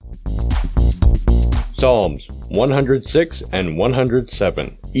Psalms 106 and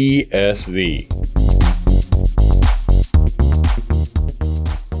 107, ESV.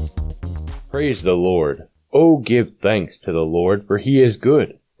 Praise the Lord. Oh, give thanks to the Lord, for he is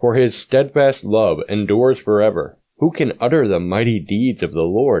good, for his steadfast love endures forever. Who can utter the mighty deeds of the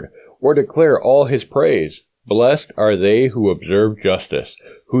Lord, or declare all his praise? Blessed are they who observe justice,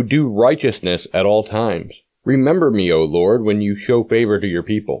 who do righteousness at all times. Remember me, O Lord, when you show favor to your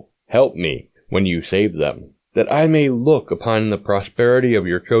people. Help me when you save them, that I may look upon the prosperity of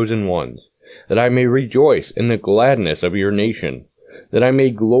your chosen ones, that I may rejoice in the gladness of your nation, that I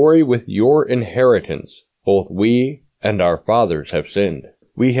may glory with your inheritance. Both we and our fathers have sinned.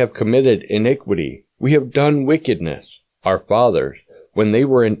 We have committed iniquity. We have done wickedness. Our fathers, when they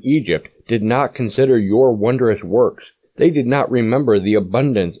were in Egypt, did not consider your wondrous works. They did not remember the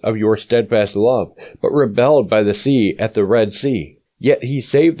abundance of your steadfast love, but rebelled by the sea at the Red Sea. Yet he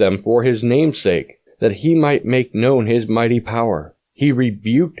saved them for his name's sake, that he might make known his mighty power. He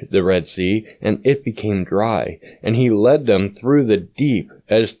rebuked the Red Sea, and it became dry, and he led them through the deep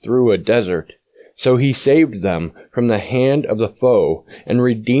as through a desert. So he saved them from the hand of the foe, and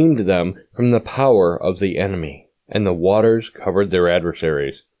redeemed them from the power of the enemy. And the waters covered their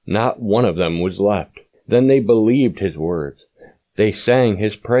adversaries. Not one of them was left. Then they believed his words. They sang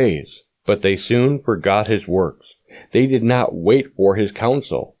his praise, but they soon forgot his works. They did not wait for his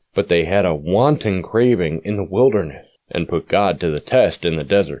counsel, but they had a wanton craving in the wilderness, and put God to the test in the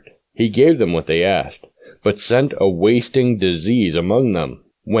desert. He gave them what they asked, but sent a wasting disease among them.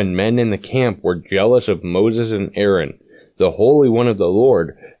 When men in the camp were jealous of Moses and Aaron, the Holy One of the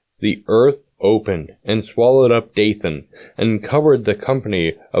Lord, the earth opened and swallowed up Dathan, and covered the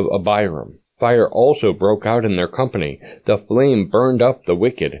company of Abiram. Fire also broke out in their company. The flame burned up the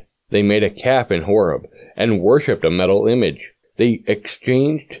wicked. They made a calf in Horeb, and worshipped a metal image. They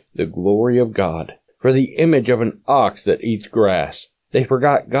exchanged the glory of God for the image of an ox that eats grass. They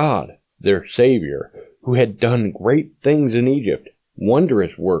forgot God, their Savior, who had done great things in Egypt,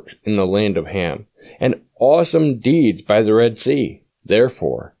 wondrous works in the land of Ham, and awesome deeds by the Red Sea.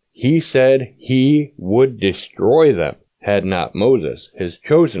 Therefore, he said he would destroy them, had not Moses, his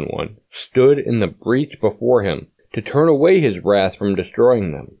chosen one, stood in the breach before him, to turn away his wrath from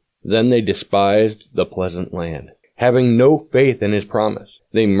destroying them. Then they despised the pleasant land, having no faith in his promise.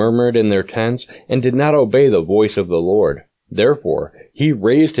 They murmured in their tents, and did not obey the voice of the Lord. Therefore he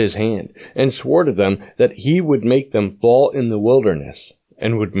raised his hand, and swore to them that he would make them fall in the wilderness,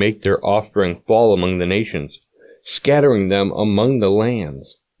 and would make their offspring fall among the nations, scattering them among the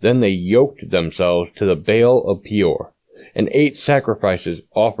lands. Then they yoked themselves to the Baal of Peor, and ate sacrifices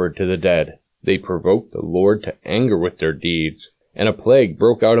offered to the dead. They provoked the Lord to anger with their deeds, and a plague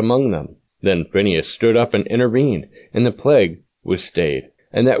broke out among them. Then Phinehas stood up and intervened, and the plague was stayed.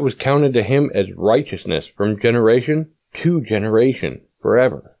 And that was counted to him as righteousness from generation to generation,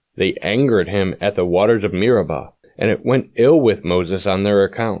 forever. They angered him at the waters of Meribah, and it went ill with Moses on their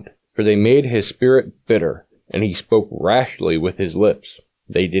account, for they made his spirit bitter, and he spoke rashly with his lips.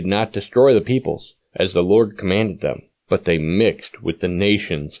 They did not destroy the peoples, as the Lord commanded them, but they mixed with the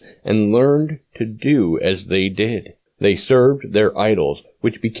nations, and learned to do as they did. They served their idols,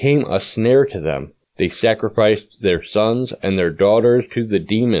 which became a snare to them. They sacrificed their sons and their daughters to the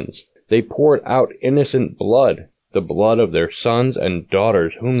demons. They poured out innocent blood, the blood of their sons and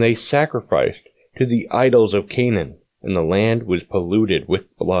daughters whom they sacrificed to the idols of Canaan, and the land was polluted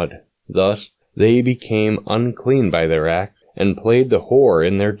with blood. Thus they became unclean by their acts, and played the whore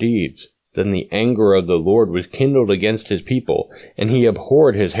in their deeds. Then the anger of the Lord was kindled against his people, and he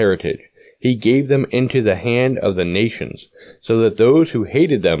abhorred his heritage. He gave them into the hand of the nations, so that those who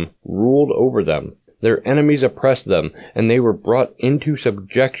hated them ruled over them. Their enemies oppressed them, and they were brought into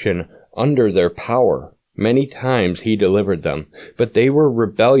subjection under their power. Many times he delivered them, but they were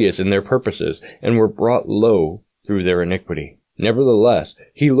rebellious in their purposes, and were brought low through their iniquity. Nevertheless,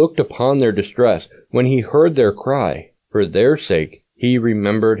 he looked upon their distress when he heard their cry. For their sake he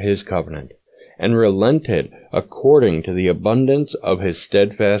remembered his covenant, and relented according to the abundance of his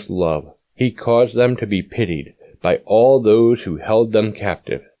steadfast love. He caused them to be pitied by all those who held them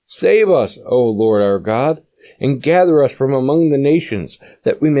captive. Save us, O Lord our God, and gather us from among the nations,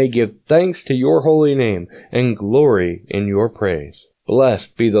 that we may give thanks to your holy name, and glory in your praise.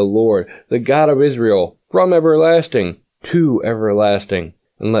 Blessed be the Lord, the God of Israel, from everlasting to everlasting.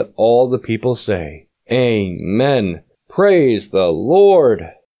 And let all the people say, Amen. Praise the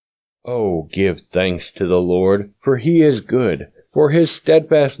Lord. Oh, give thanks to the Lord, for he is good, for his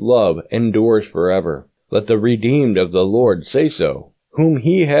steadfast love endures forever. Let the redeemed of the Lord say so, whom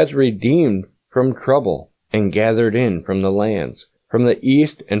he has redeemed from trouble, and gathered in from the lands, from the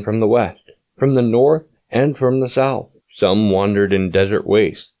east and from the west, from the north and from the south. Some wandered in desert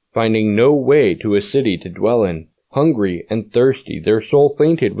wastes, finding no way to a city to dwell in. Hungry and thirsty, their soul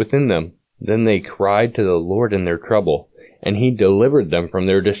fainted within them. Then they cried to the Lord in their trouble, and he delivered them from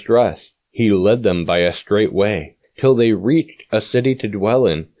their distress. He led them by a straight way, till they reached a city to dwell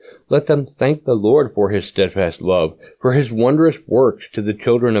in. Let them thank the Lord for his steadfast love, for his wondrous works to the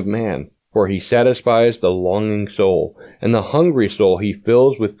children of man. For he satisfies the longing soul, and the hungry soul he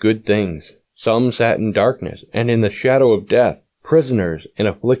fills with good things. Some sat in darkness and in the shadow of death, prisoners in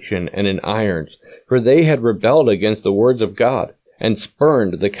affliction and in irons, for they had rebelled against the words of God, and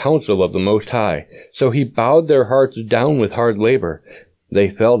spurned the counsel of the Most High. So he bowed their hearts down with hard labor. They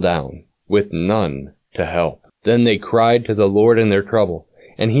fell down, with none to help. Then they cried to the Lord in their trouble,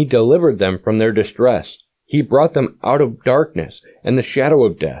 and he delivered them from their distress. He brought them out of darkness and the shadow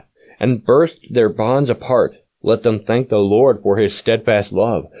of death, and burst their bonds apart. Let them thank the Lord for his steadfast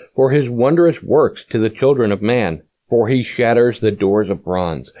love, for his wondrous works to the children of man. For he shatters the doors of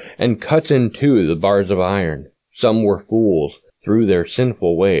bronze, and cuts in two the bars of iron. Some were fools through their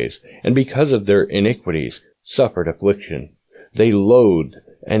sinful ways, and because of their iniquities suffered affliction. They loathed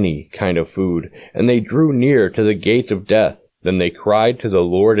any kind of food, and they drew near to the gates of death. Then they cried to the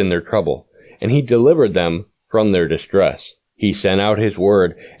Lord in their trouble, and he delivered them from their distress. He sent out his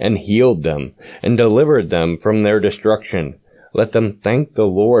word, and healed them, and delivered them from their destruction. Let them thank the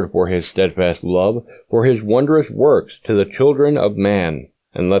Lord for his steadfast love, for his wondrous works to the children of man.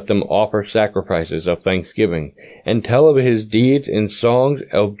 And let them offer sacrifices of thanksgiving, and tell of his deeds in songs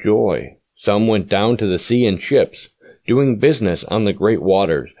of joy. Some went down to the sea in ships, doing business on the great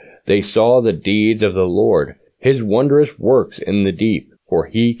waters. They saw the deeds of the Lord, his wondrous works in the deep. For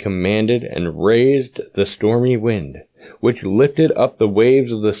he commanded and raised the stormy wind, which lifted up the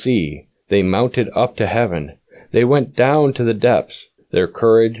waves of the sea. They mounted up to heaven. They went down to the depths. Their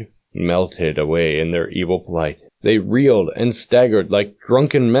courage melted away in their evil plight. They reeled and staggered like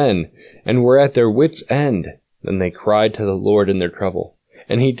drunken men, and were at their wits' end. Then they cried to the Lord in their trouble,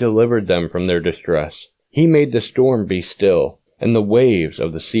 and he delivered them from their distress. He made the storm be still, and the waves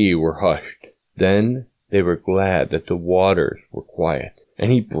of the sea were hushed. Then they were glad that the waters were quiet,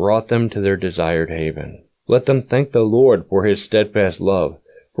 and he brought them to their desired haven. Let them thank the Lord for his steadfast love,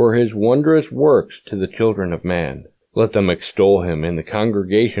 for his wondrous works to the children of man. Let them extol him in the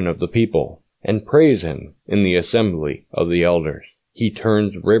congregation of the people, and praise him in the assembly of the elders. He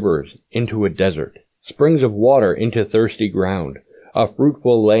turns rivers into a desert, springs of water into thirsty ground, a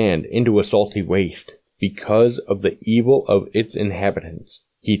fruitful land into a salty waste, because of the evil of its inhabitants.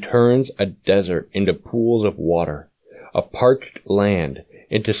 He turns a desert into pools of water, a parched land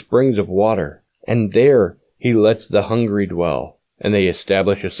into springs of water, and there he lets the hungry dwell, and they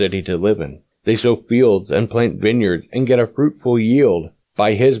establish a city to live in. They sow fields and plant vineyards and get a fruitful yield.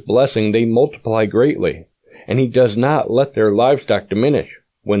 By his blessing they multiply greatly, and he does not let their livestock diminish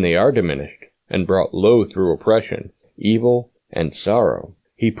when they are diminished, and brought low through oppression, evil, and sorrow.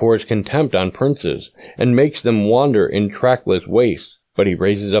 He pours contempt on princes, and makes them wander in trackless wastes. But he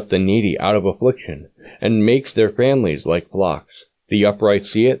raises up the needy out of affliction, and makes their families like flocks. The upright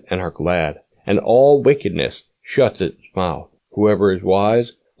see it and are glad, and all wickedness shuts its mouth. Whoever is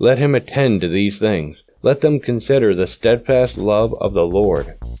wise, let him attend to these things. Let them consider the steadfast love of the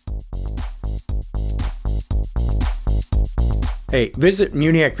Lord. Hey, visit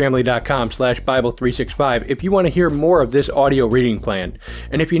MuniacFamily.com/Bible365 if you want to hear more of this audio reading plan.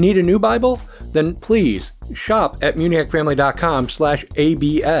 And if you need a new Bible, then please shop at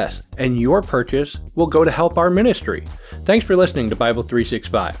MuniacFamily.com/ABS, and your purchase will go to help our ministry. Thanks for listening to Bible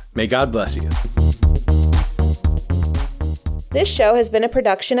 365. May God bless you. This show has been a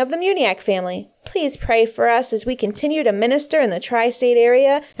production of the Muniac family. Please pray for us as we continue to minister in the tri-state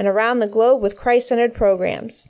area and around the globe with Christ-centered programs.